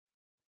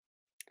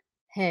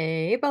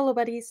Hey, Bolo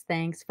buddies,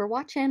 thanks for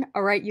watching.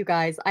 All right, you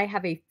guys, I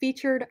have a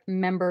featured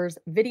members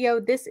video.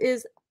 This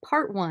is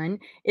part one.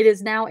 It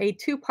is now a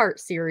two-part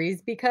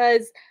series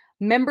because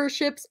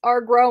memberships are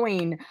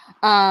growing.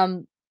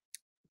 Um,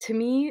 to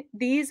me,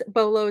 these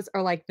Bolos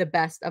are like the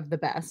best of the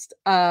best.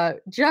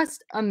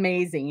 Just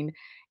amazing.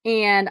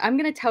 And I'm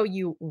going to tell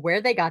you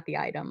where they got the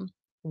item,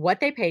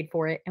 what they paid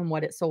for it, and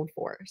what it sold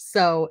for.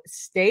 So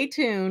stay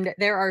tuned.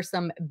 There are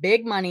some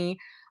big money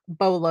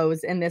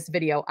Bolos in this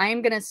video. I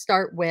am going to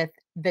start with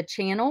the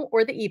channel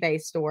or the eBay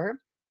store.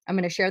 I'm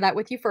going to share that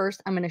with you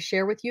first. I'm going to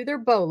share with you their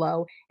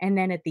Bolo. And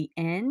then at the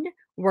end,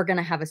 we're going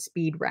to have a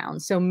speed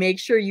round. So make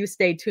sure you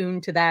stay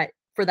tuned to that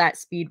for that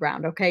speed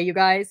round. Okay, you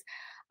guys?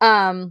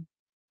 Um,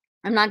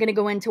 I'm not going to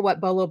go into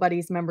what Bolo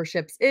Buddies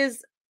memberships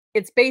is.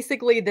 It's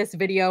basically this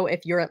video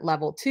if you're at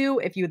level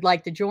 2. If you'd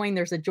like to join,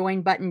 there's a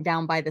join button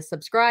down by the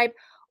subscribe.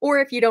 Or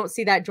if you don't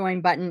see that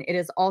join button, it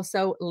is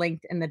also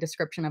linked in the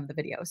description of the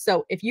video.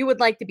 So if you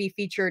would like to be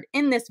featured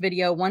in this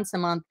video once a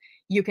month,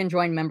 you can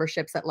join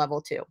memberships at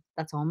level 2.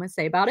 That's all I'm going to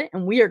say about it.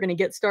 And we are going to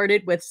get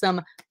started with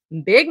some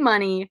big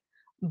money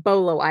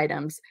Bolo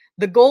items.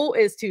 The goal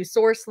is to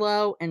source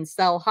low and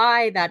sell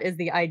high. That is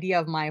the idea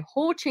of my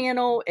whole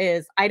channel,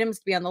 is items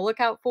to be on the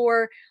lookout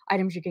for,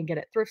 items you can get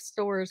at thrift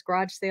stores,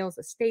 garage sales,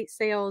 estate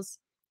sales.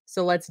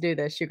 So let's do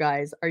this, you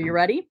guys. Are you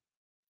ready?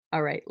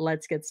 All right,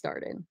 let's get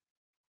started.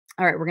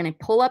 All right, we're going to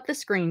pull up the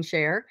screen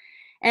share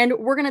and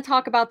we're going to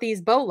talk about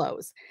these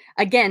Bolos.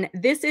 Again,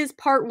 this is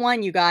part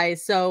one, you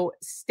guys. So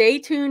stay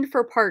tuned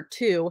for part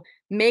two.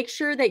 Make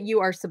sure that you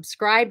are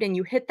subscribed and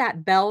you hit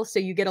that bell so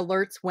you get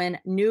alerts when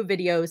new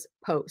videos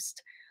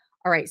post.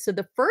 All right, so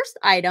the first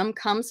item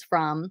comes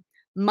from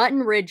Mutton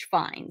Ridge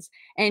Finds,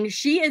 and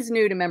she is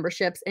new to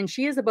memberships and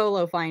she is a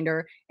Bolo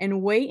finder.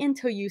 And wait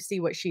until you see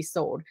what she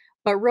sold.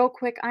 But real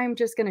quick, I'm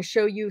just going to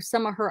show you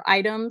some of her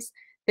items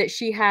that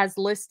she has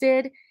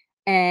listed.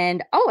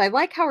 And oh, I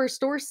like how her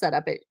store's set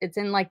up. It's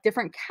in like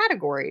different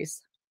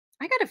categories.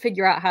 I got to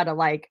figure out how to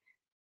like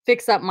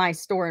fix up my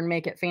store and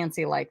make it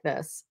fancy like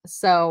this.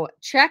 So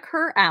check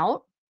her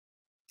out.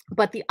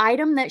 But the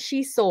item that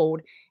she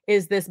sold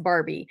is this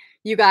Barbie.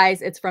 You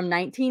guys, it's from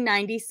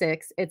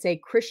 1996. It's a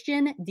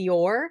Christian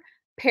Dior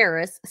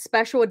Paris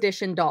special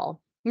edition doll.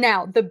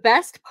 Now, the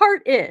best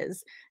part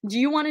is, do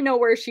you want to know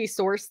where she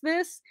sourced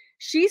this?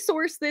 She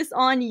sourced this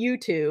on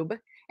YouTube.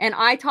 And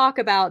I talk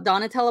about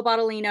Donatella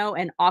Bottolino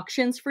and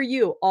Auctions for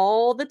You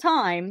all the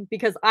time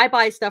because I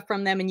buy stuff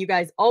from them and you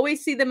guys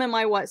always see them in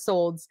my What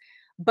Solds.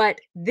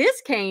 But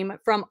this came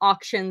from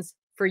Auctions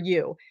for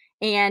You.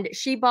 And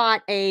she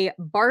bought a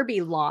Barbie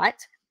lot.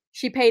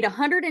 She paid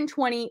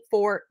 120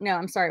 for, no,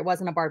 I'm sorry, it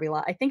wasn't a Barbie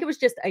lot. I think it was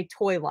just a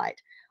toy lot.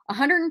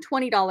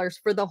 $120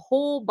 for the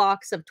whole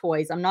box of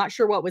toys. I'm not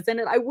sure what was in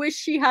it. I wish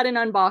she had an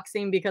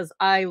unboxing because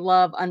I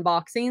love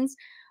unboxings.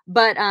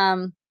 But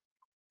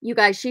you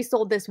guys, she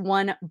sold this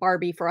one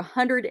Barbie for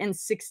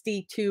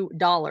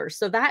 $162.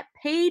 So that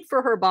paid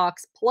for her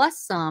box plus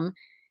some.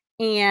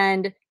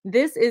 And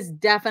this is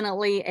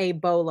definitely a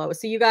Bolo.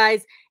 So you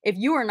guys, if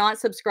you are not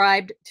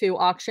subscribed to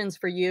Auctions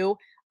for You,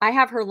 I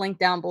have her link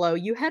down below.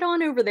 You head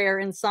on over there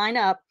and sign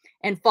up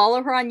and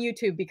follow her on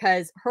YouTube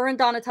because her and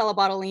Donatella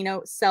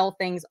Bottolino sell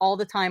things all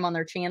the time on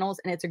their channels,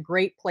 and it's a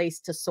great place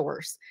to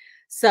source.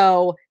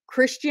 So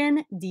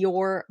Christian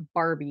Dior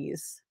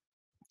Barbies.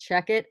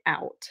 Check it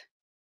out.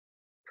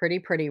 Pretty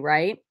pretty,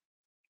 right?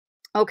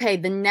 Okay,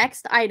 the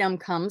next item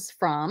comes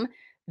from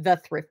the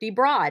Thrifty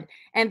Broad.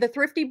 And the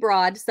Thrifty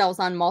Broad sells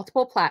on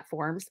multiple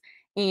platforms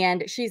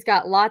and she's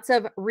got lots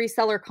of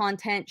reseller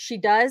content. She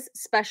does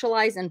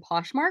specialize in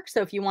Poshmark,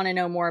 so if you want to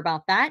know more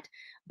about that,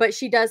 but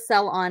she does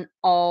sell on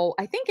all,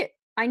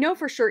 I know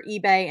for sure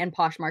eBay and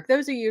Poshmark.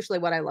 Those are usually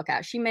what I look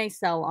at. She may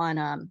sell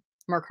on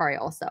Mercari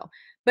also.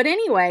 But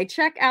anyway,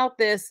 check out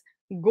this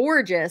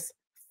gorgeous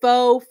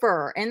faux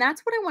fur. And that's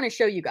what I want to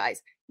show you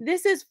guys.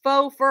 This is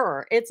faux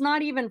fur. It's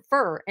not even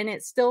fur, and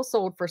it's still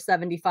sold for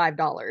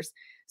 $75.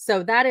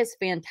 So that is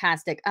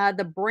fantastic.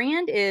 The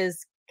brand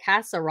is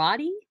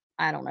Casarati.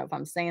 I don't know if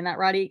I'm saying that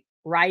righty.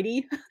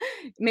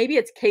 Maybe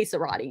it's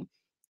Casarati.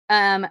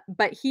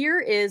 But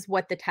here is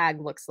what the tag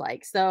looks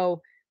like.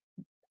 So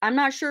I'm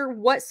not sure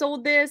what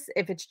sold this,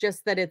 if it's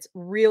just that it's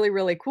really,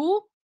 really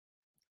cool,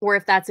 or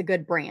if that's a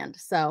good brand.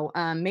 So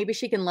maybe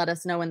she can let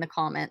us know in the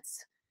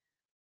comments.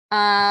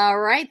 All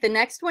right, the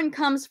next one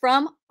comes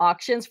from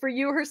Auctions for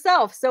You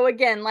herself. So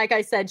again, like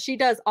I said, she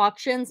does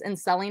auctions and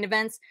selling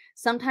events.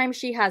 Sometimes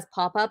she has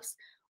pop-ups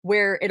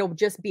where it'll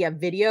just be a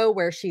video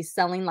where she's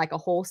selling like a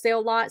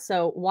wholesale lot.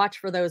 So watch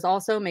for those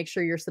also. Make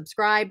sure you're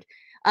subscribed.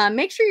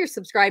 Make sure you're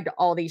subscribed to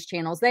all these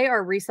channels. They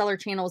are reseller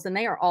channels and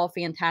they are all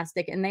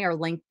fantastic and they are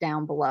linked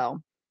down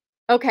below.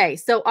 Okay,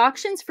 so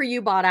Auctions for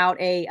You bought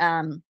out a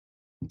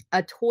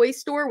toy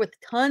store with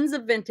tons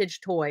of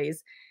vintage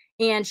toys.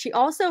 And she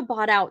also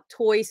bought out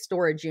toy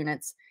storage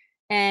units.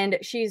 And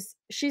she's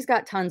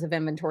got tons of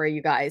inventory,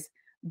 you guys.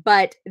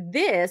 But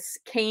this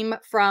came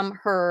from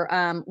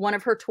her one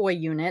of her toy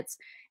units.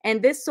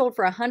 And this sold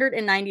for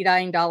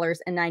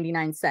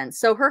 $199.99.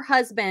 So her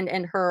husband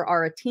and her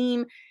are a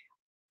team.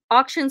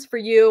 Auctions for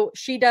You,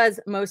 she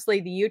does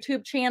mostly the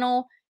YouTube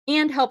channel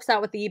and helps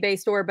out with the eBay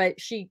store, but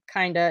she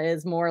kind of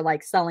is more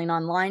like selling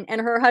online,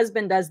 and her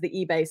husband does the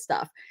eBay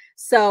stuff.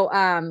 So,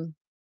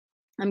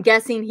 I'm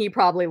guessing he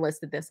probably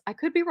listed this. I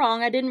could be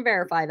wrong. I didn't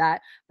verify that,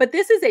 but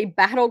this is a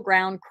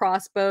battleground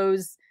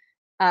crossbows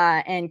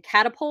and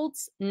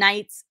catapults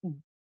knights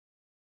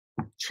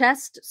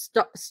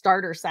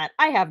starter set.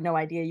 I have no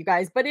idea, you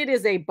guys, but it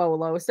is a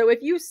bolo. So if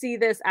you see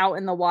this out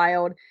in the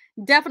wild,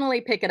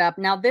 definitely pick it up.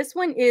 Now, this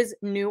one is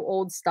new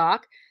old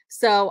stock.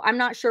 So I'm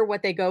not sure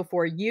what they go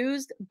for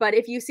used, but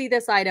if you see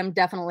this item,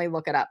 definitely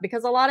look it up,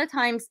 because a lot of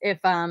times if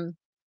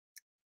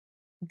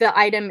the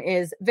item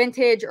is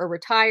vintage or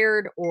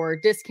retired or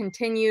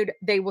discontinued,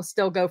 they will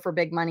still go for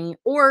big money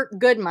or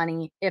good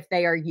money if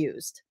they are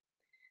used.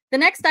 The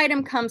next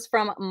item comes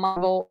from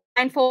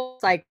Mindful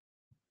Cycle.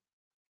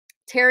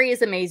 Terry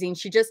is amazing.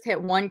 She just hit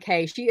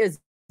 1K. She is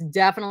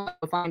definitely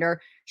a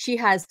finder. She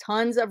has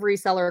tons of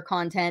reseller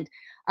content.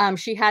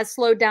 She has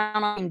slowed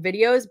down on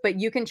videos, but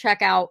you can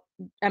check out,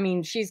 I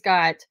mean, she's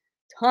got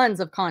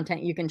tons of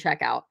content you can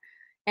check out.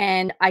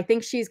 And I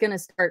think she's going to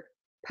start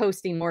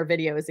posting more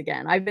videos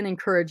again. I've been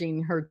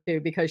encouraging her to,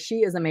 because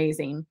she is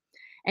amazing.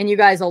 And you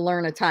guys will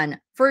learn a ton.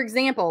 For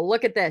example,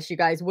 look at this, you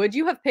guys. Would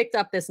you have picked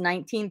up this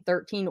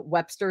 1913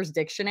 Webster's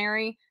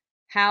Dictionary?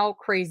 How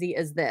crazy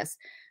is this?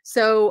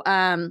 So,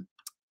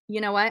 you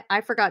know what?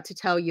 I forgot to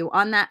tell you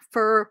on that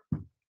fur.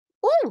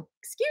 Oh,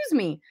 excuse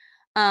me.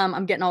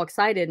 I'm getting all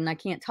excited and I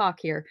can't talk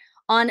here.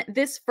 On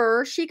this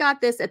fur, she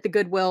got this at the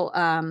Goodwill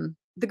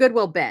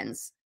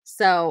bins.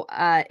 So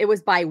it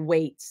was by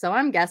weight. So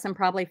I'm guessing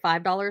probably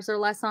 $5 or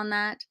less on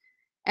that.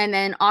 And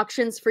then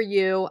Auctions for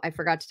You. I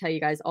forgot to tell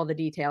you guys all the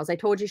details. I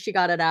told you she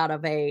got it out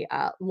of a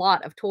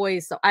lot of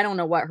toys. So I don't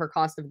know what her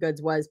cost of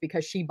goods was,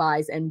 because she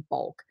buys in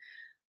bulk.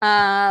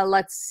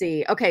 Let's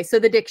see. Okay, so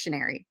the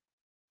dictionary.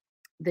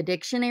 The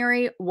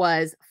dictionary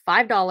was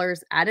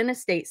 $5 at an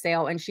estate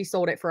sale, and she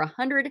sold it for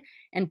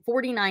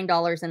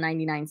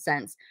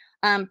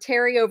 $149.99.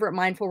 Terry over at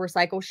Mindful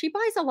Recycle, she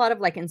buys a lot of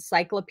like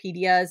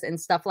encyclopedias and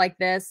stuff like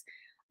this.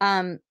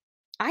 I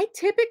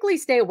typically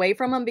stay away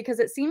from them because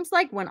it seems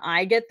like when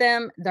I get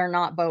them, they're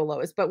not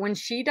bolos. But when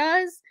she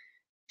does,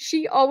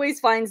 she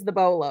always finds the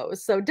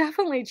bolos. So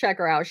definitely check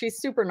her out. She's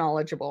super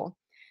knowledgeable.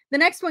 The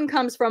next one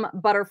comes from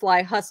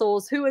Butterfly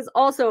Hustles, who is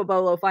also a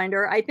bolo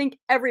finder. I think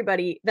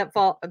everybody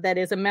that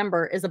is a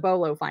member is a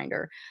bolo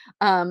finder.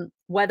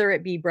 Whether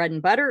it be bread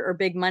and butter or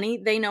big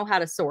money, they know how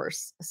to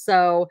source.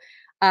 So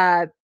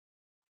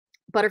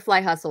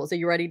Butterfly Hustles, are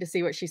you ready to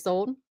see what she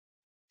sold?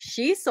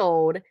 She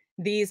sold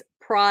these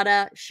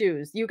Prada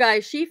shoes. You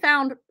guys, she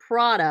found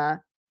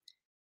Prada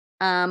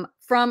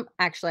from,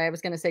 actually, I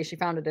was going to say she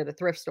found it at a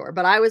thrift store,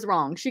 but I was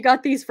wrong. She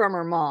got these from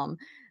her mom.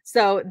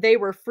 So they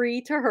were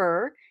free to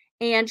her.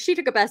 And she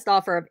took a best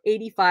offer of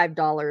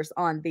 $85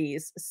 on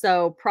these.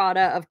 So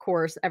Prada, of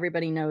course,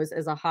 everybody knows,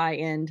 is a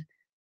high-end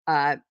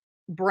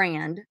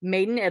brand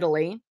made in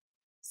Italy.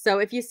 So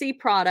if you see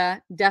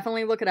Prada,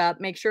 definitely look it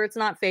up. Make sure it's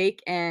not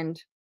fake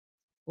and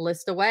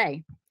list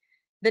away.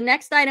 The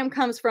next item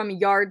comes from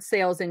Yard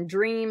Sales and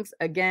Dreams.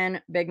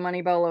 Again, big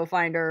money bolo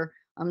finder.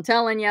 I'm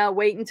telling you,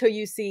 wait until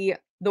you see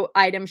the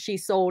item she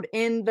sold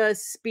in the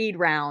speed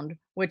round,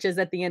 which is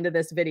at the end of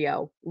this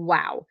video.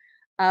 Wow.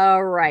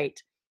 All right.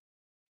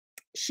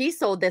 She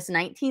sold this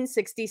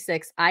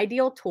 1966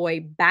 Ideal Toy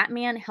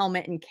Batman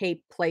helmet and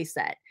cape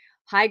playset.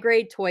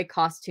 High-grade toy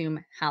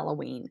costume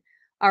Halloween.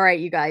 All right,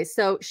 you guys.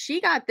 So she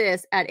got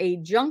this at a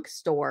junk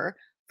store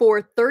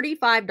for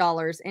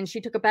 $35, and she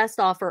took a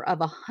best offer of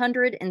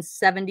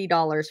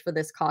 $170 for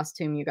this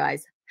costume, you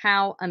guys.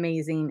 How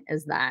amazing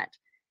is that?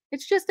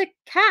 It's just a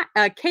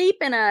cape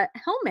and a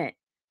helmet.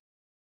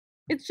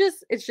 It's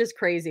just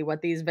crazy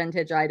what these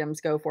vintage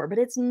items go for, but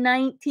it's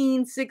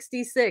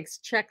 1966.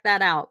 Check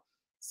that out.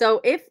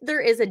 So if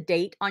there is a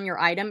date on your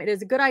item, it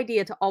is a good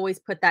idea to always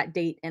put that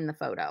date in the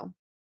photo.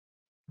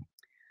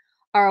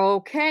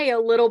 Okay, a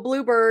little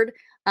bluebird.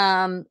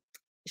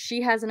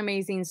 She has an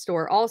amazing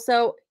store.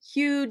 Also,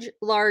 huge,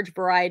 large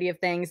variety of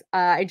things.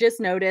 I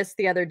just noticed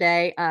the other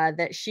day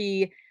that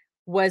she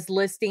was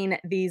listing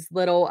these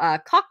little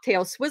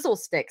cocktail swizzle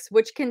sticks,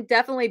 which can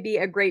definitely be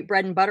a great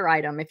bread and butter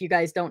item if you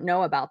guys don't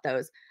know about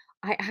those.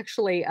 I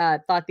actually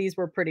thought these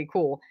were pretty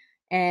cool.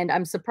 And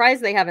I'm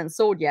surprised they haven't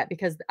sold yet,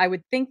 because I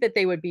would think that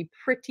they would be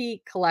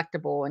pretty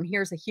collectible. And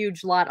here's a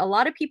huge lot. A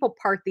lot of people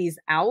part these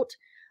out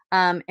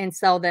and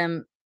sell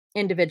them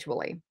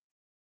individually.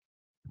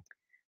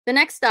 The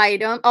next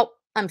item, oh,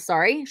 I'm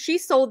sorry. She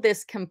sold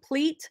this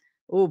complete,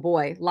 oh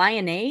boy,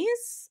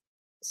 Lyonnaise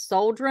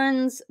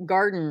Soldran's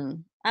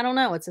Garden. I don't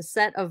know. It's a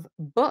set of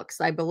books,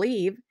 I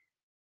believe.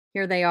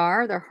 Here they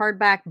are. They're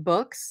hardback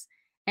books.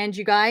 And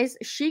you guys,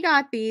 she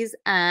got these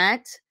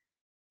at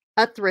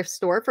a thrift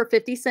store for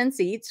 50 cents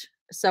each.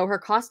 So her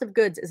cost of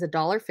goods is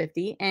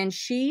 $1.50. And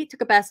she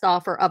took a best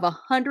offer of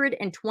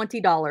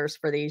 $120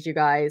 for these, you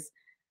guys.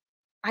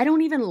 I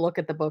don't even look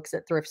at the books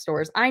at thrift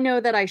stores. I know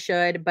that I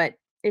should, but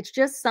it's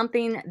just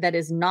something that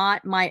is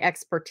not my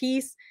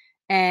expertise.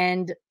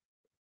 And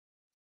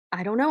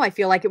I don't know, I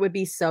feel like it would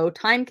be so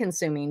time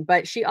consuming,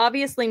 but she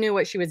obviously knew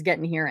what she was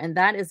getting here, and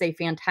that is a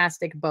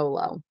fantastic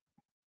bolo.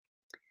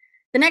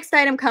 The next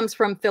item comes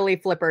from Philly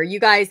Flipper. You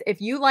guys,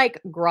 if you like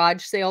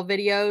garage sale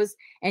videos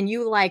and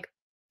you like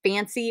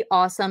fancy,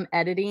 awesome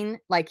editing,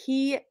 like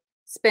he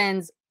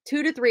spends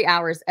 2 to 3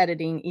 hours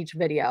editing each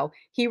video.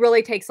 He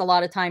really takes a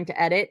lot of time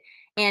to edit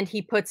and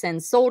he puts in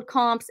sold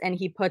comps and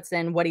he puts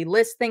in what he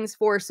lists things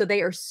for. So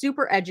they are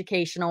super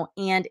educational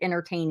and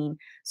entertaining.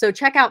 So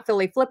check out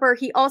Philly Flipper.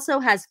 He also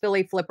has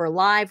Philly Flipper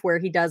Live where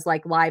he does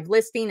like live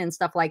listing and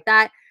stuff like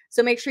that.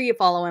 So make sure you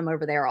follow him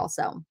over there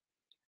also.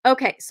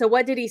 Okay, so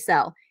what did he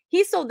sell?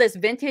 He sold this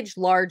vintage,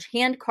 large,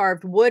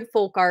 hand-carved wood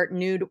folk art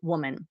nude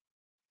woman.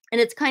 And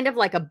it's kind of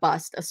like a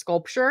bust, a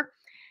sculpture.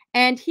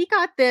 And he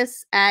got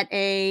this at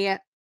a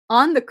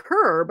on the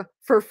curb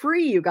for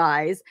free, you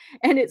guys.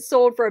 And it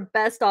sold for a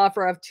best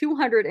offer of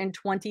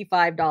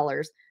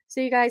 $225. So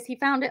you guys, he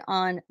found it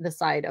on the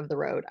side of the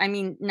road. I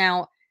mean,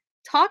 now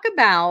talk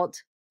about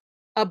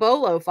a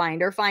bolo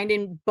finder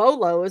finding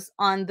bolos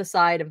on the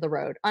side of the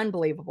road.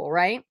 Unbelievable,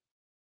 right?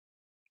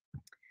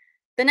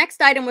 The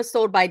next item was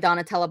sold by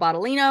Donatella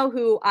Bottolino,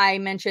 who I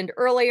mentioned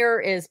earlier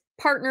is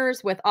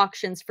partners with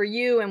Auctions for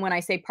You. And when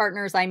I say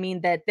partners, I mean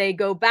that they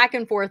go back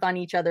and forth on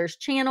each other's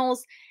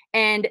channels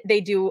and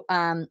they do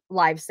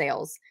live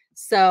sales.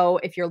 So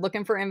if you're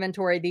looking for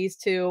inventory, these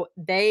two,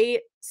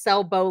 they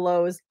sell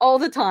bolos all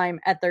the time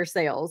at their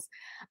sales.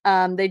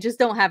 They just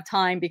don't have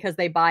time because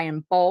they buy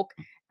in bulk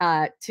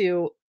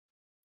to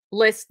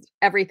list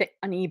everything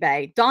on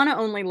eBay. Donna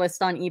only lists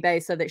on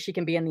eBay so that she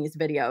can be in these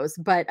videos,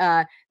 but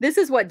this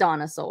is what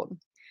Donna sold.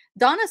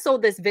 Donna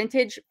sold this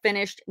vintage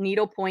finished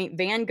needlepoint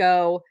Van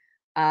Gogh,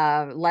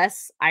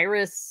 less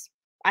iris.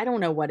 I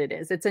don't know what it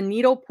is. It's a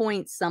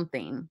needlepoint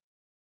something.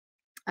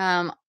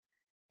 And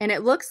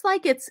it looks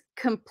like it's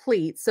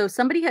complete. So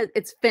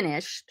it's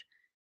finished.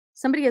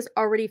 Somebody has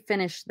already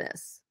finished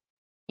this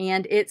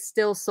and it's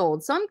still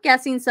sold. So I'm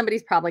guessing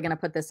somebody's probably going to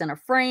put this in a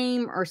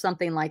frame or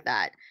something like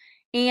that.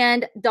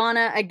 And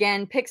Donna,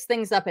 again, picks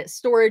things up at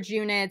storage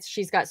units.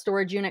 She's got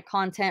storage unit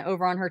content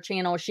over on her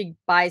channel. She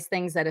buys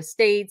things at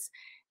estates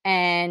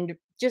and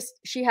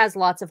she has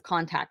lots of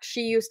contacts.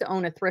 She used to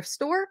own a thrift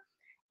store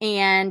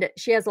and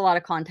she has a lot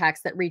of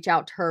contacts that reach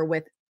out to her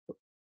with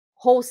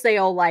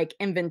wholesale like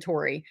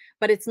inventory,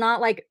 but it's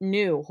not like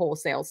new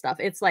wholesale stuff.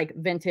 It's like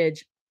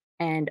vintage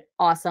and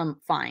awesome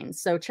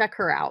finds. So check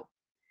her out.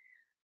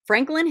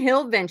 Franklin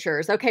Hill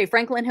Ventures. Okay,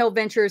 Franklin Hill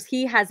Ventures,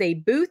 he has a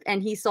booth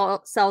and he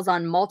sells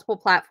on multiple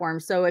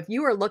platforms. So if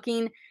you are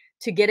looking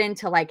to get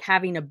into like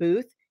having a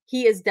booth,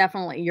 he is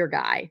definitely your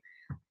guy.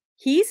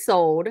 He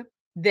sold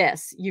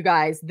this, you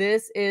guys.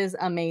 This is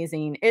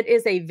amazing. It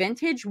is a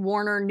vintage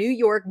Warner New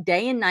York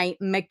day and night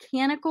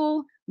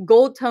mechanical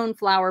gold tone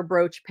flower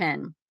brooch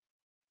pen.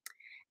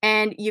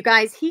 And you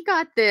guys, he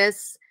got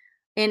this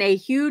in a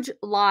huge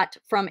lot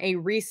from a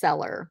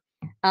reseller.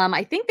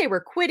 I think they were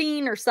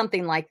quitting or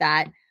something like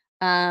that.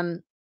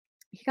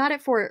 He got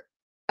it for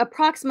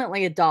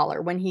approximately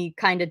 $1 when he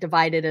kind of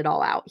divided it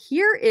all out.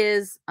 Here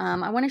is,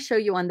 I want to show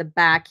you on the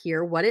back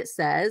here what it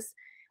says.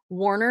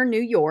 Warner,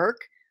 New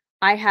York.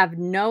 I have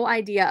no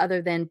idea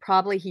other than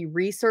probably he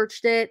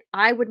researched it.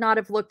 I would not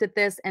have looked at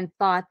this and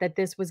thought that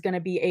this was going to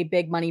be a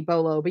big money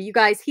bolo. But you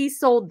guys, he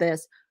sold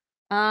this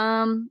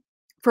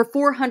for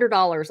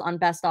 $400 on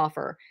best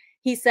offer.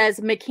 He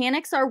says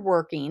mechanics are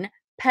working,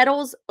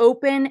 pedals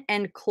open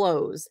and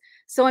close.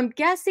 So I'm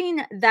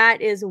guessing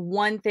that is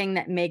one thing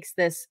that makes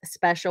this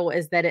special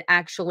is that it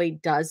actually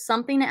does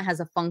something. It has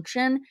a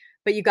function.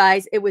 But you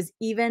guys, it was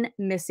even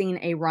missing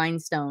a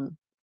rhinestone.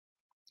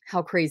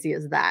 How crazy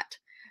is that?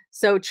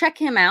 So check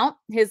him out.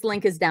 His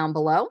link is down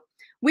below.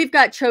 We've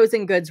got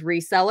Chosen Goods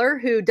Reseller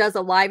who does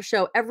a live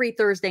show every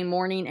Thursday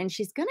morning, and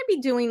she's going to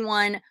be doing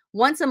one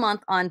once a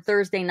month on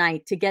Thursday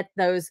night to get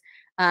those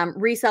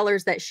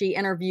resellers that she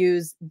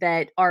interviews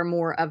that are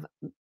more of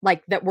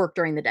like that work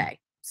during the day.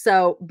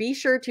 So be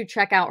sure to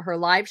check out her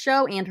live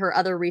show and her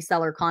other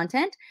reseller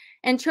content.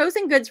 And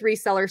Chosen Goods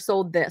Reseller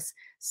sold this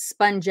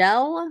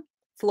Spongel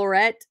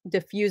Floret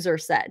diffuser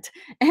set.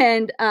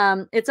 And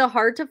it's a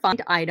hard to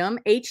find item.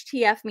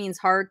 HTF means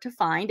hard to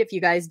find. If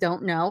you guys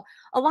don't know,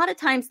 a lot of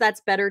times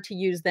that's better to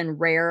use than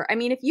rare. I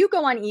mean, if you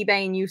go on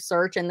eBay and you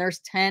search and there's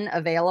 10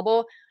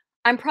 available,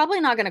 I'm probably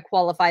not going to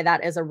qualify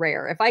that as a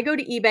rare. If I go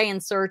to eBay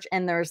and search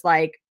and there's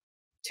like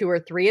 2 or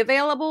 3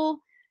 available,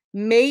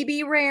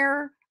 maybe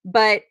rare,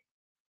 but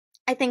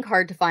I think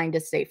hard to find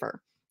is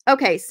safer.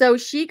 Okay, so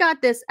she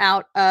got this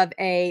out of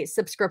a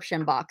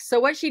subscription box. So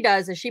what she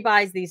does is she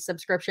buys these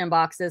subscription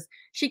boxes,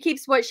 she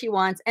keeps what she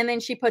wants, and then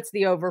she puts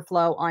the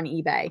overflow on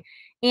eBay.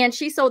 And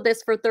she sold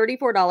this for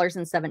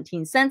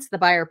 $34.17. The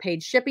buyer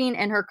paid shipping,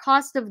 and her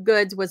cost of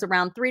goods was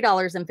around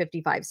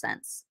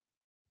 $3.55.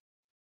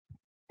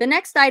 The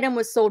next item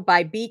was sold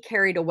by Be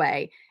Carried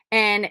Away.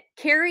 And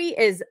Carrie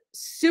is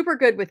super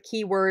good with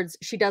keywords.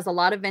 She does a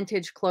lot of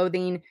vintage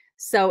clothing.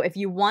 So if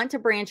you want to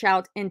branch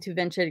out into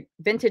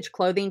vintage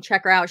clothing,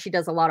 check her out. She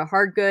does a lot of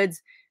hard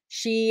goods.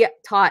 She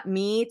taught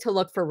me to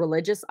look for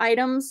religious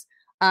items.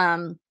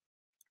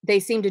 They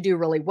seem to do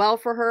really well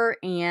for her,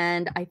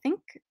 and I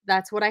think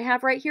that's what I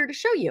have right here to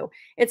show you.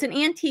 It's an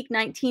antique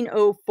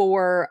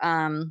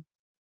 1904,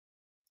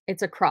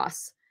 it's a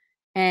cross,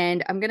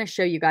 and I'm gonna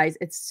show you guys.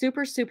 It's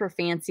super, super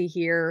fancy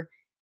here,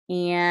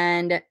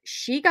 and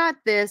she got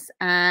this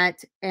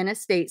at an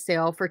estate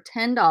sale for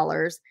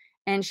 $10,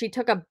 and she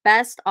took a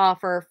best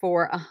offer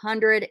for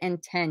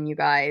 110, you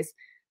guys.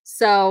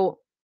 So,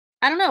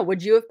 I don't know,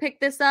 would you have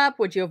picked this up?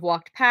 Would you have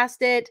walked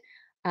past it?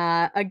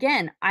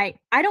 Again, I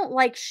don't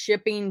like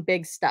shipping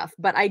big stuff,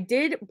 but I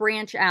did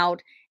branch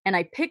out and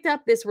I picked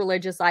up this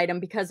religious item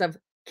because of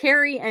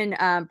Carrie and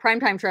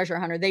Primetime Treasure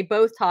Hunter. They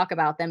both talk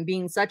about them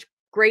being such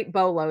great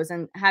bolos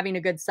and having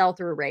a good sell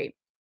through rate.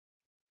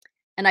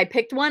 And I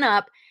picked one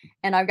up,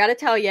 and I've got to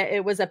tell you,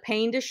 it was a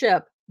pain to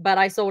ship, but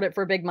I sold it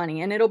for big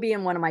money, and it'll be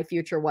in one of my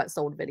future What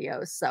Sold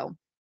videos. So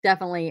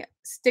definitely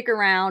stick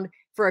around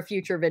for a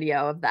future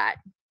video of that.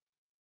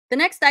 The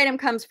next item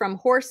comes from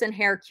Horse and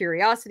Hair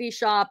Curiosity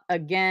Shop.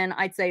 Again,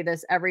 I'd say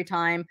this every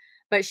time,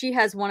 but she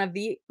has one of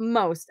the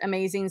most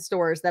amazing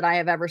stores that I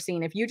have ever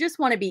seen. If you just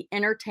want to be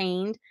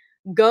entertained,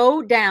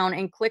 go down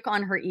and click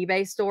on her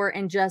eBay store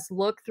and just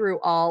look through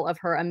all of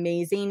her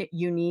amazing,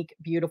 unique,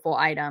 beautiful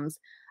items.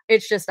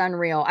 It's just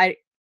unreal. I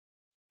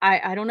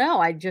don't know.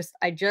 I just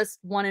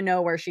want to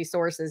know where she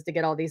sources to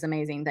get all these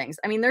amazing things.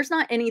 I mean, there's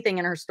not anything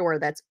in her store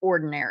that's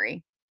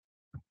ordinary.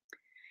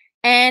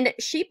 And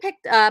she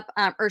picked up,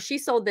 or she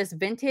sold this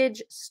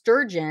vintage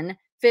sturgeon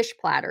fish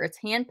platter. It's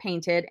hand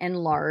painted and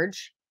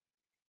large.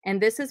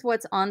 And this is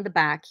what's on the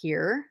back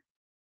here.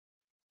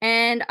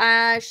 And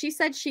she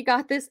said she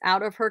got this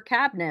out of her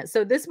cabinet.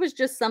 So this was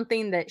just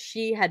something that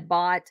she had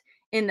bought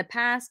in the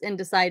past and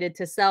decided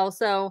to sell.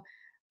 So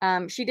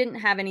she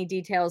didn't have any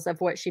details of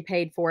what she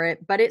paid for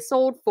it, but it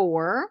sold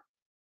for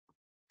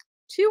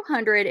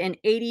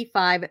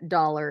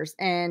 $285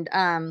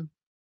 and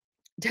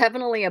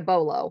definitely a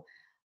bolo.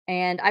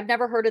 And I've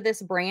never heard of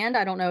this brand.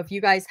 I don't know if you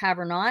guys have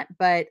or not,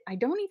 but I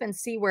don't even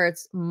see where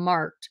it's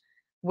marked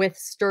with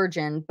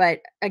sturgeon.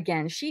 But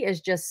again, she is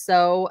just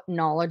so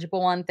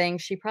knowledgeable on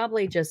things. She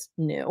probably just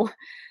knew.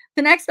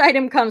 The next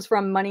item comes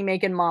from Money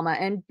Making Mama,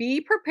 and be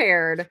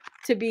prepared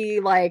to be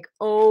like,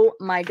 oh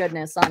my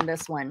goodness, on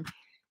this one.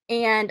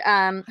 And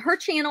her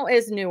channel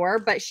is newer,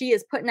 but she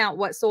is putting out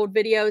What Sold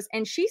videos,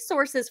 and she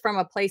sources from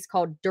a place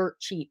called Dirt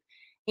Cheap.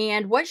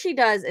 And what she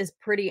does is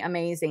pretty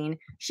amazing.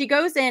 She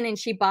goes in and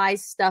she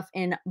buys stuff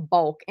in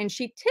bulk, and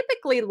she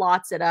typically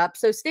lots it up.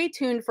 So stay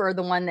tuned for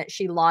the one that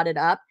she lotted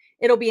up.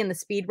 It'll be in the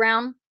speed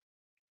round.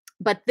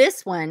 But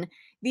this one,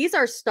 these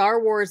are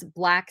Star Wars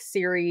Black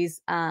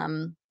Series.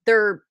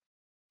 They're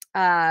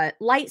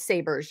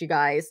lightsabers, you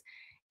guys.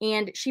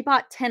 And she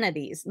bought 10 of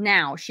these.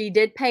 Now, she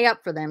did pay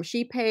up for them.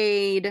 She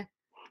paid,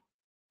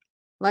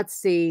 let's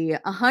see,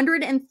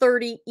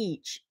 130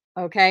 each.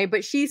 Okay.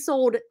 But she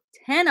sold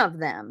 10 of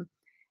them.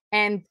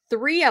 And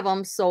 3 of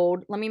them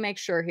sold, let me make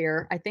sure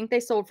here. I think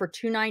they sold for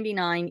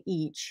 $2.99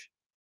 each.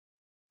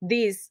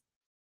 These,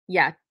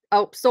 yeah.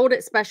 Oh, sold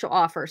at special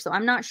offer. So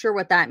I'm not sure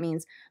what that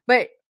means.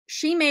 But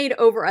she made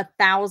over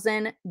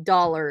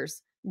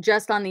 $1,000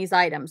 just on these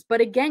items.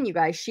 But again, you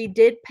guys, she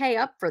did pay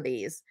up for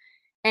these.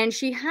 And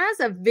she has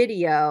a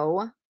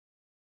video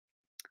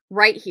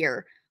right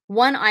here.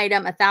 One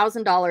item,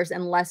 $1,000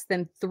 in less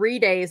than 3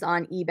 days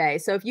on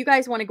eBay. So if you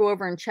guys want to go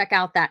over and check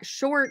out that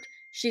short,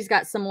 she's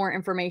got some more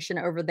information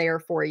over there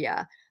for you.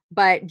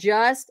 But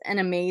just an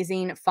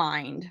amazing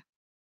find.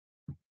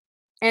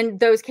 And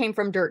those came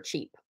from Dirt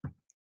Cheap.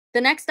 The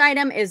next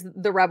item is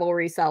the Rebel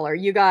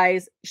Reseller. You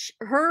guys,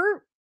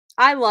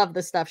 I love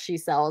the stuff she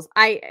sells.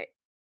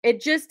 It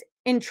just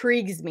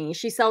intrigues me.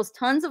 She sells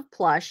tons of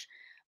plush,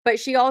 but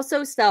she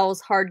also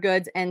sells hard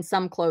goods and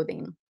some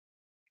clothing.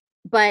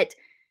 But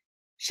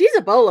she's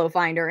a bolo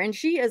finder, and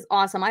she is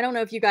awesome. I don't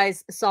know if you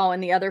guys saw in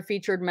the other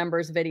featured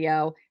members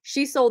video,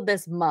 she sold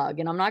this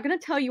mug, and I'm not going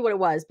to tell you what it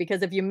was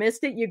because if you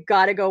missed it, you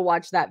got to go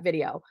watch that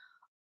video.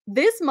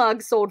 This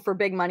mug sold for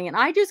big money, and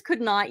I just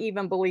could not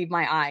even believe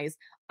my eyes.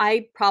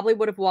 I probably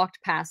would have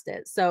walked past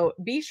it. So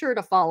be sure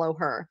to follow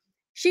her.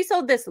 She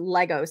sold this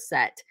Lego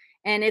set,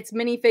 and it's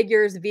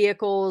minifigures,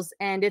 vehicles,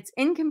 and it's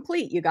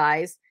incomplete, you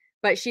guys.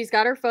 But she's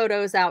got her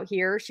photos out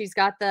here. She's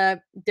got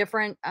the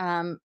different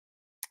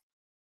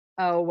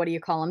oh, what do you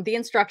call them? The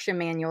instruction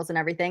manuals and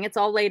everything. It's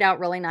all laid out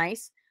really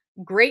nice.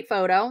 Great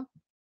photo.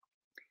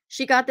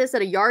 She got this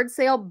at a yard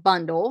sale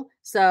bundle.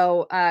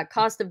 So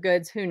cost of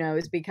goods, who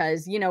knows?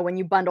 Because, you know, when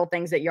you bundle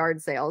things at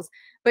yard sales.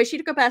 But she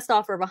took a best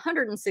offer of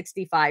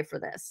 $165 for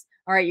this.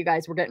 All right, you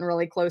guys, we're getting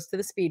really close to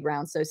the speed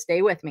round. So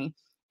stay with me.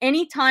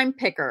 Anytime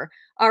Picker.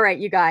 All right,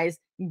 you guys,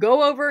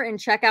 go over and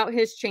check out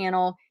his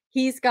channel.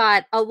 He's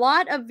got a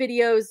lot of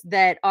videos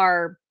that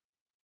are,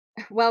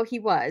 well,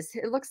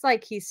 it looks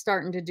like he's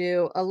starting to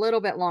do a little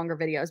bit longer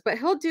videos, but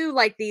he'll do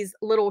like these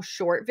little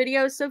short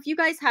videos. So if you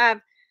guys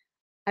have,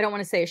 I don't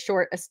want to say a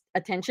short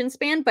attention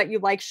span, but you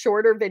like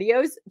shorter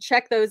videos,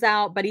 check those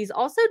out. But he's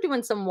also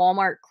doing some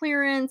Walmart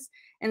clearance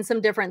and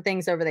some different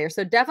things over there.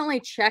 So definitely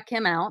check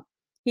him out.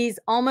 He's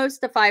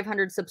almost to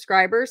 500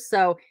 subscribers.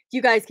 So if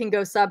you guys can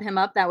go sub him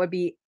up, that would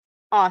be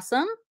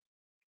awesome.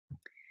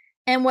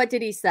 And what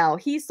did he sell?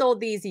 He sold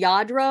these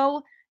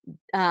Yadro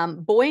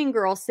boy and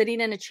girl sitting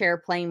in a chair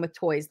playing with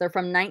toys. They're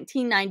from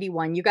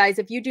 1991. You guys,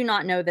 if you do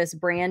not know this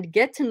brand,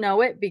 get to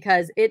know it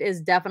because it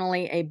is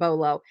definitely a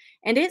Bolo.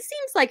 And it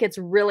seems like it's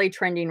really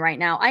trending right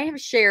now. I have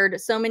shared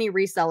so many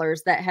resellers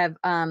that have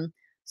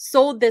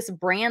sold this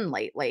brand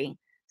lately.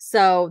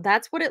 So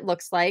that's what it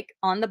looks like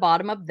on the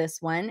bottom of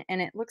this one.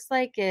 And it looks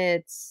like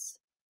it's,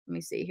 let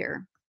me see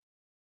here.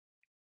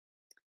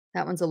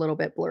 That one's a little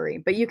bit blurry,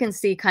 but you can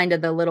see kind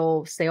of the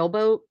little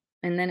sailboat.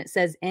 And then it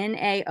says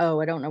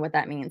NAO. I don't know what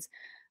that means.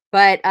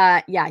 But,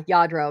 yeah,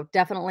 Yadro,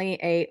 definitely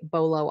a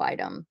Bolo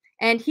item.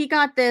 And he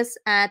got this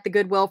at the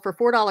Goodwill for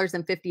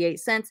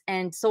 $4.58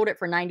 and sold it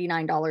for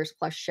 $99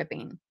 plus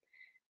shipping.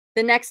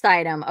 The next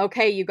item.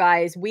 Okay, you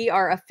guys, we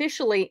are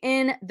officially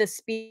in the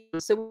speed.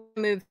 So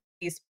we move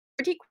these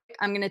pretty quick.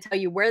 I'm going to tell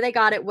you where they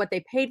got it, what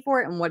they paid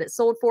for it, and what it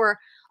sold for.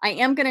 I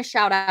am going to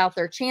shout out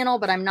their channel,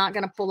 but I'm not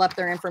going to pull up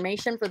their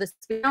information for this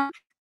video.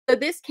 So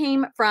this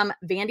came from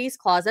Vandy's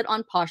Closet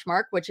on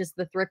Poshmark, which is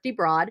the Thrifty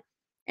Broad.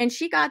 And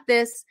she got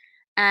this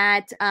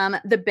at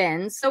the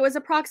bins. So it was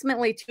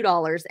approximately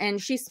 $2.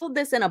 And she sold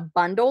this in a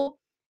bundle.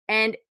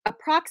 And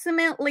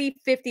approximately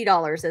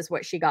 $50 is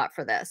what she got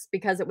for this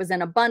because it was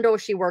in a bundle.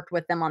 She worked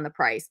with them on the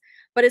price.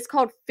 But it's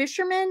called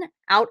Fisherman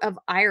Out of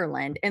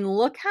Ireland. And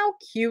look how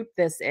cute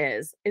this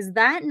is. Is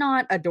that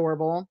not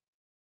adorable?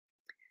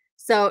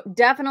 So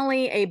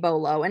definitely a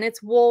Bolo, and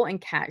it's wool and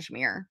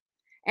cashmere.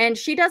 And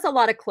she does a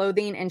lot of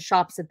clothing and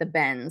shops at the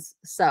bins.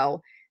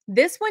 So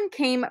this one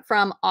came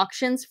from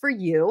Auctions for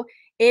You.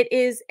 It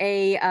is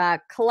a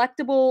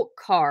collectible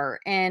car.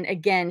 And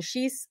again,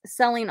 she's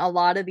selling a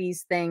lot of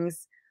these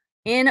things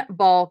in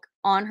bulk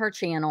on her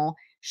channel.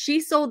 She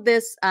sold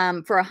this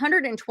for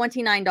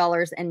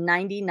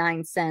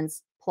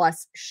 $129.99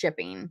 plus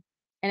shipping.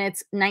 And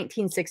it's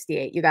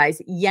 1968, you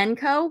guys.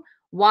 Yenko,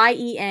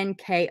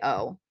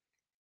 Yenko.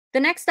 The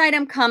next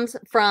item comes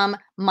from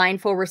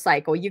Mindful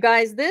Recycle. You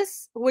guys,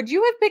 this, would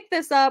you have picked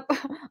this up?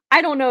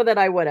 I don't know that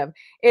I would have.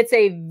 It's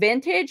a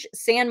vintage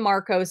San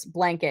Marcos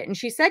blanket. And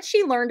she said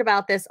she learned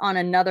about this on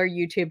another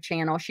YouTube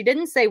channel. She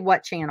didn't say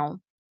what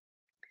channel,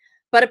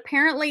 but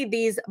apparently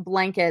these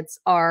blankets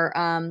are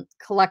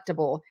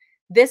collectible.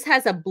 This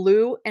has a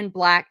blue and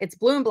black, it's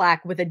blue and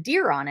black with a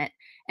deer on it.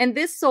 And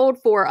this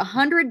sold for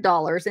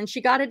 $100 and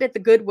she got it at the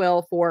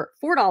Goodwill for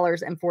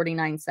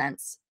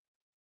 $4.49.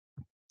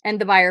 And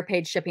the buyer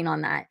paid shipping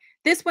on that.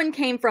 This one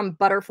came from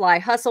Butterfly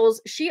Hustles.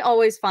 She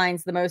always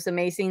finds the most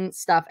amazing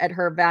stuff at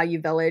her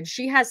Value Village.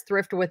 She has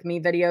Thrift With Me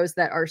videos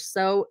that are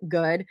so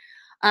good.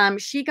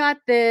 She got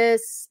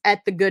this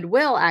at the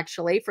Goodwill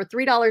actually for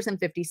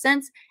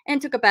 $3.50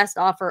 and took a best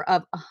offer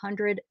of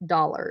 $100.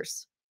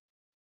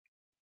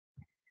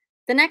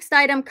 The next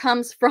item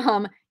comes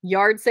from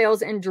Yard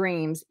Sales and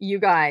Dreams. You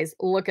guys,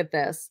 look at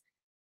this.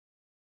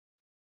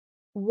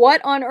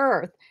 What on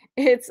earth?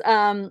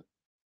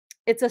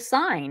 It's a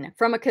sign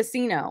from a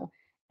casino,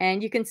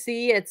 and you can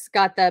see it's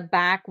got the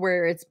back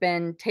where it's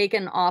been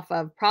taken off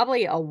of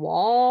probably a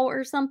wall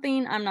or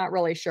something. I'm not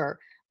really sure.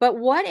 But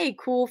what a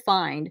cool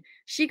find.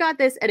 She got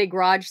this at a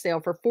garage sale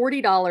for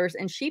 $40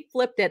 and she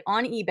flipped it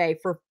on eBay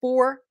for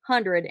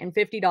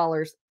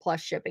 $450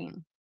 plus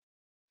shipping.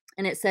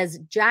 And it says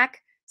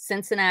Jack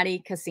Cincinnati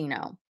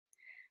Casino.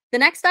 The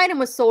next item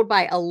was sold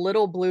by a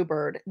Little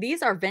Bluebird.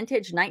 These are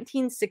vintage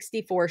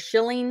 1964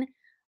 shilling.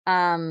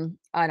 I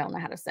don't know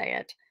how to say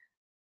it.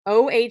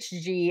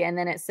 OHG, and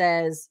then it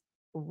says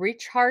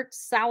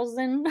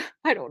Richardsausen.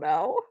 I don't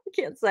know. I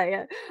can't say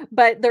it.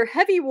 But they're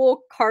heavy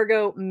wool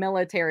cargo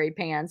military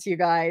pants, you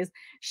guys.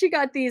 She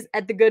got these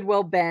at the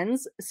Goodwill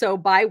bins. So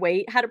by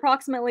weight, had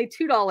approximately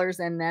 $2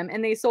 in them,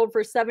 and they sold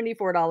for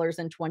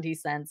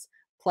 $74.20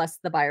 plus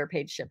the buyer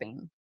paid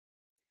shipping.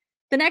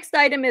 The next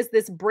item is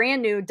this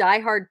brand new Die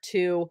Hard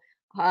 2.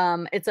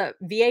 It's a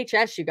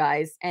VHS, you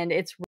guys, and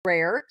it's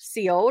rare,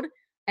 sealed.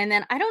 And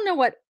then I don't know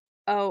what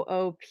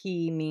OOP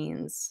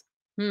means.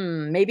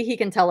 Maybe he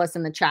can tell us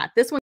in the chat.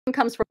 This one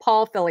comes from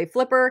Paul Philly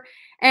Flipper,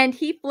 and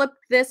he flipped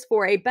this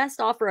for a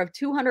best offer of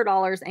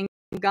 $200 and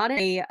got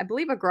I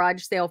believe, a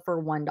garage sale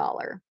for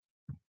 $1.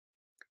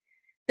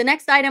 The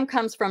next item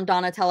comes from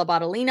Donatella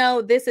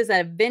Bottolino. This is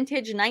a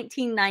vintage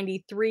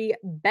 1993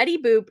 Betty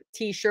Boop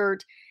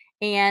t-shirt.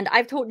 And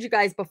I've told you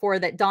guys before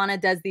that Donna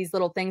does these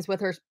little things with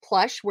her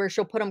plush where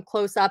she'll put them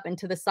close up and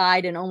to the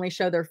side and only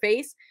show their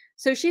face.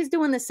 So she's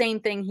doing the same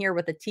thing here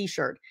with a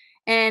t-shirt.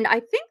 And I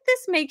think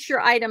this makes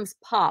your items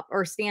pop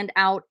or stand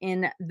out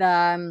in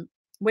the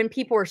when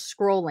people are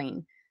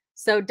scrolling.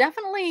 So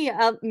definitely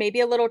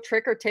maybe a little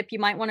trick or tip you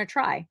might want to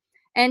try.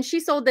 And she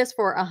sold this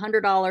for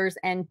 $100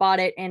 and bought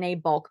it in a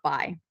bulk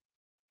buy.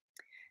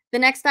 The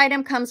next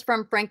item comes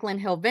from Franklin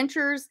Hill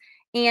Ventures.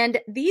 And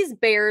these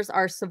bears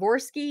are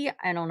Swarovski.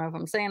 I don't know if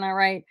I'm saying that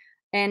right.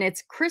 And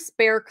it's Chris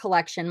Bear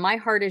Collection, My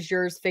Heart Is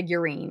Yours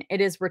figurine. It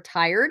is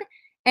retired.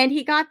 And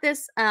he got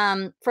this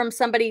from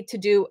somebody to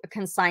do a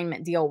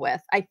consignment deal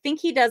with. I think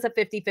he does a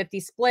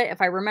 50-50 split,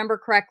 if I remember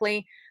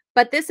correctly.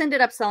 But this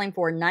ended up selling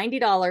for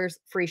 $90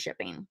 free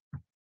shipping.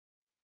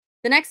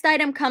 The next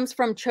item comes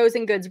from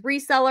Chosen Goods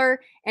Reseller,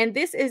 and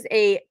this is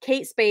a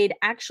Kate Spade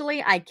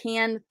Actually I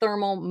Can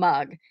thermal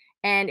mug.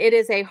 And it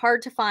is a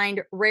hard to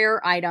find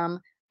rare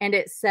item. And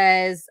it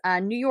says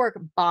New York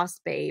Boss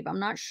Babe. I'm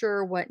not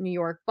sure what New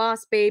York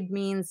Boss Babe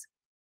means.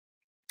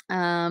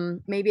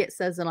 Maybe it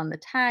says it on the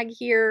tag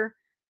here.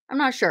 I'm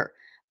not sure.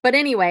 But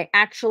anyway,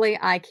 actually,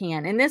 I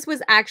can. And this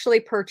was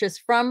actually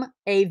purchased from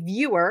a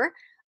viewer.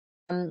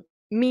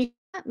 Misha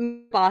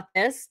bought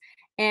this,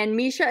 and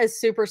Misha is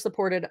super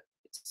supportive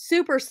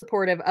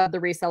of the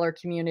reseller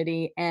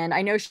community. And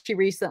I know she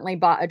recently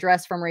bought a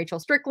dress from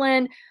Rachel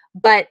Strickland,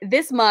 but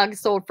this mug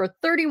sold for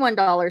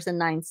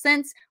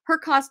 $31.09. Her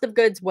cost of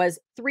goods was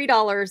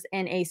 $3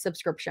 in a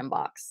subscription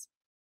box.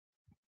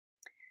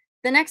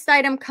 The next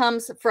item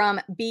comes from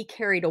Be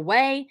Carried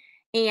Away.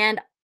 And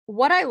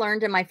what I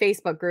learned in my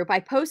Facebook group, I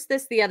posted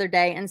this the other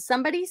day, and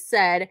somebody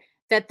said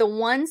that the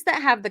ones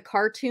that have the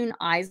cartoon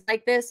eyes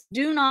like this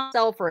do not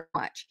sell for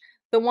much.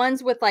 The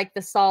ones with like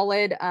the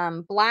solid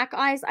black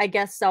eyes, I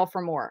guess, sell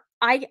for more.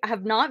 I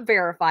have not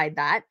verified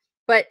that,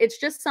 but it's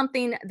just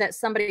something that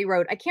somebody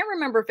wrote. I can't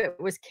remember if it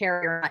was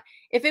Carrie or not.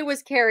 If it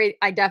was Carrie,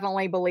 I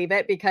definitely believe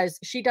it because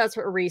she does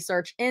her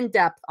research in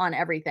depth on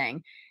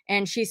everything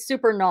and she's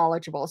super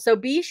knowledgeable. So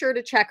be sure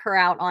to check her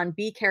out on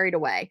Be Carried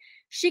Away.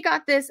 She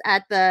got this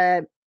at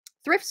the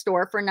thrift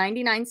store for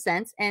 99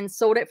 cents and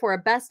sold it for a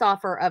best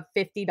offer of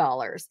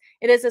 $50.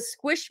 It is a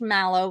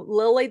Squishmallow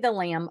Lily the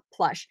Lamb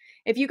plush.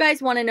 If you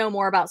guys want to know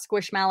more about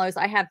Squishmallows,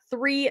 I have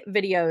 3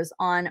 videos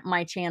on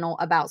my channel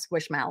about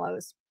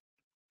Squishmallows.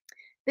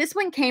 This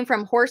one came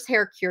from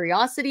Horsehair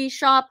Curiosity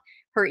Shop.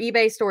 Her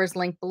eBay store is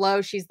linked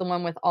below. She's the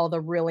one with all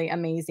the really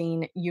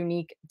amazing,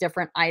 unique,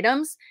 different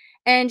items.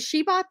 And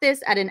she bought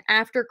this at an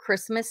after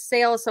Christmas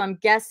sale. So I'm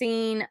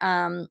guessing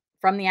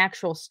from the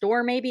actual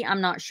store, maybe.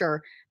 I'm not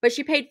sure. But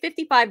she paid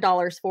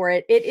 $55 for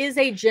it. It is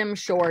a Jim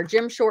Shore.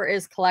 Jim Shore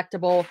is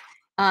collectible.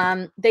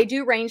 They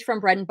do range from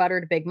bread and butter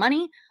to big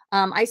money.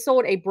 I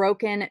sold a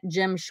broken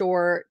Jim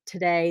Shore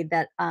today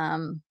that I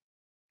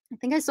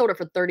think I sold it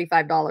for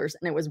 $35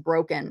 and it was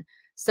broken.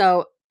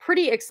 So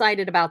pretty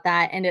excited about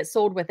that. And it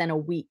sold within a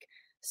week.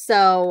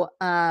 So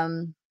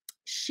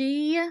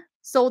she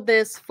sold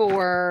this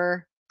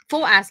for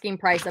full asking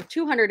price of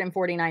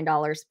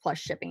 $249 plus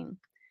shipping.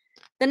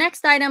 The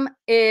next item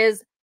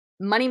is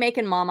Money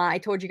Making Mama. I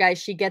told you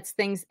guys she gets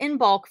things in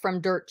bulk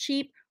from Dirt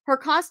Cheap. Her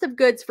cost of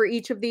goods for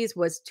each of these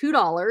was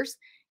 $2.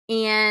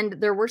 And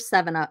there were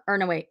 7, or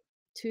no, wait,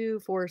 2,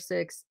 4,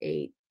 6,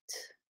 8,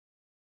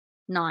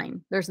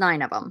 9. There's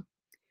 9 of them.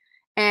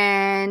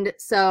 And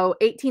so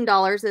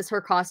 $18 is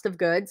her cost of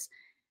goods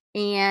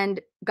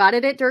and got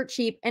it at Dirt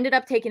Cheap. Ended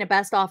up taking a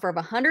best offer of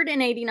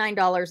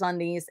 $189 on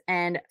these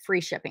and free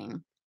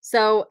shipping.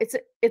 So it's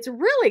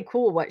really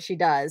cool what she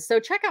does.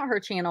 So check out her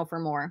channel for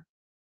more.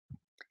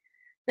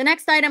 The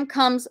next item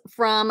comes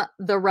from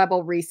the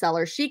Rebel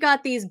Reseller. She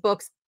got these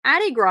books at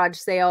a garage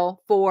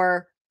sale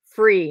for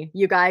free,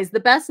 you guys.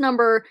 The best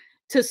number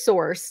to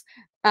source.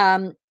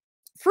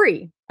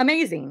 Free.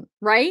 Amazing,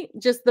 right?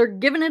 Just they're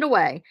giving it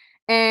away.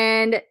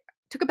 And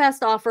took a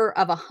best offer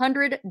of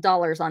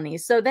 $100 on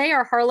these. So they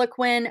are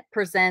Harlequin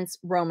Presents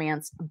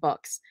romance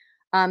books.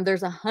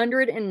 There's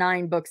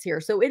 109 books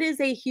here. So it is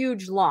a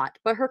huge lot,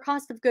 but her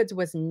cost of goods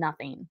was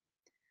nothing.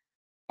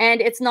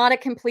 And it's not a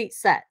complete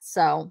set.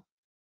 So,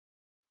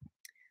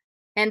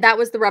 and that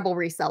was the Rebel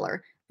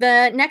Reseller.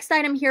 The next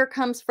item here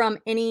comes from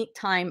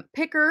Anytime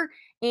Picker.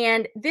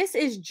 And this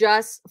is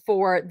just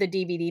for the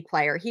DVD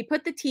player. He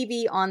put the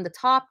TV on the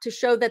top to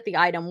show that the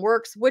item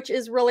works, which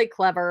is really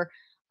clever.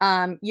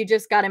 You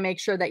just got to make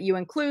sure that you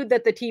include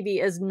that the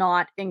TV is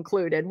not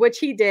included, which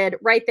he did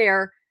right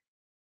there,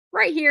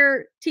 right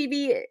here.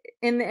 TV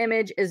in the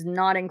image is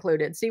not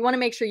included. So you want to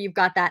make sure you've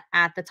got that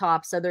at the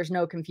top so there's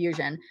no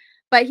confusion.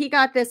 But he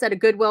got this at a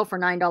Goodwill for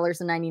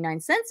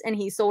 $9.99 and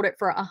he sold it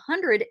for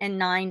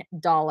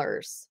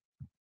 $109.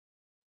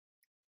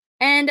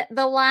 And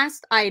the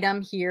last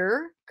item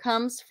here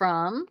comes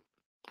from,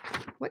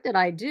 what did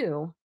I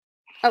do?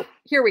 Oh,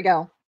 here we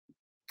go.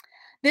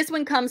 This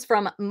one comes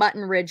from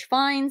Mutton Ridge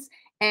Finds,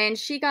 and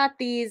she got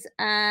these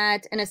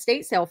at an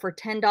estate sale for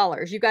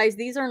 $10. You guys,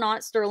 these are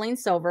not sterling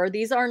silver.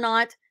 These are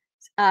not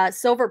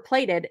silver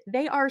plated.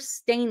 They are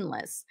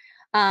stainless.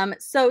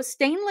 So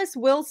stainless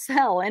will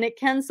sell, and it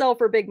can sell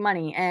for big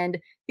money. And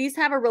these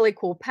have a really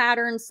cool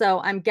pattern. So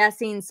I'm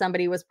guessing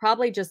somebody was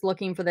probably just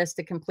looking for this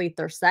to complete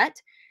their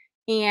set.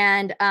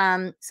 And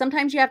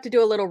sometimes you have to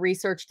do a little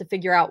research to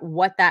figure out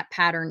what that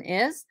pattern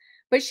is.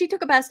 But she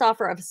took a best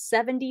offer of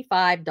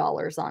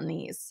 $75 on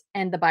these,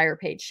 and the buyer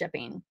paid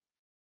shipping.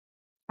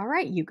 All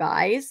right, you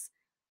guys.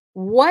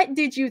 What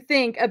did you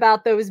think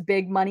about those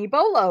big money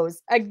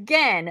bolos?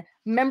 Again,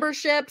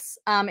 memberships.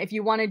 If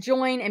you want to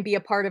join and be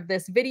a part of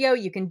this video,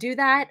 you can do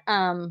that.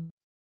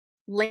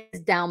 Link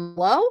is down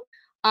below.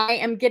 I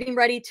am getting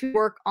ready to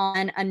work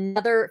on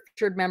another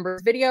featured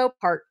members video,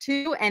 part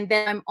 2. And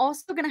then I'm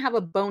also going to have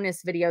a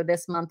bonus video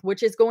this month,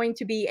 which is going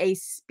to be a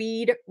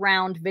speed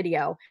round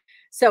video.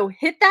 So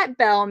hit that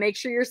bell, make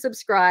sure you're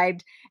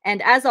subscribed.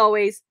 And as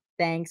always,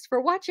 thanks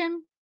for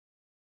watching.